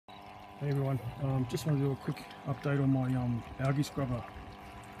Hey everyone, just want to do a quick update on my algae scrubber,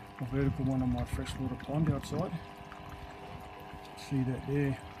 my vertical one on my freshwater pond outside. See that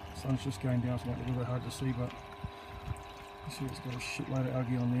there, sun's just going down, so it's a little bit hard to see, but you see it's got a shitload of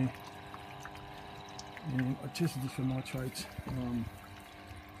algae on there. And I tested this for nitrates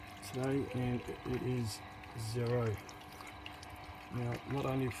today and it is 0. Now, not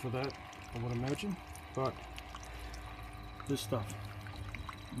only for that, I would imagine, but this stuff.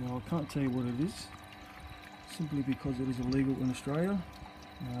 Now I can't tell you what it is, simply because it is illegal in Australia.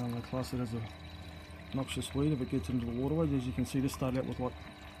 They class it as a noxious weed if it gets into the waterways. As you can see, this started out with like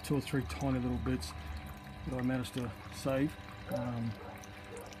 2 or 3 tiny little bits that I managed to save. The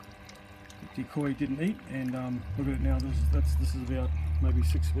decoy didn't eat, and look at it now. This is about maybe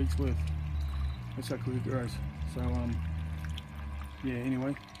 6 weeks worth. That's how quick it grows. So yeah.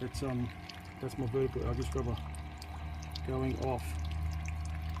 Anyway, that's my vertical algae scrubber going off.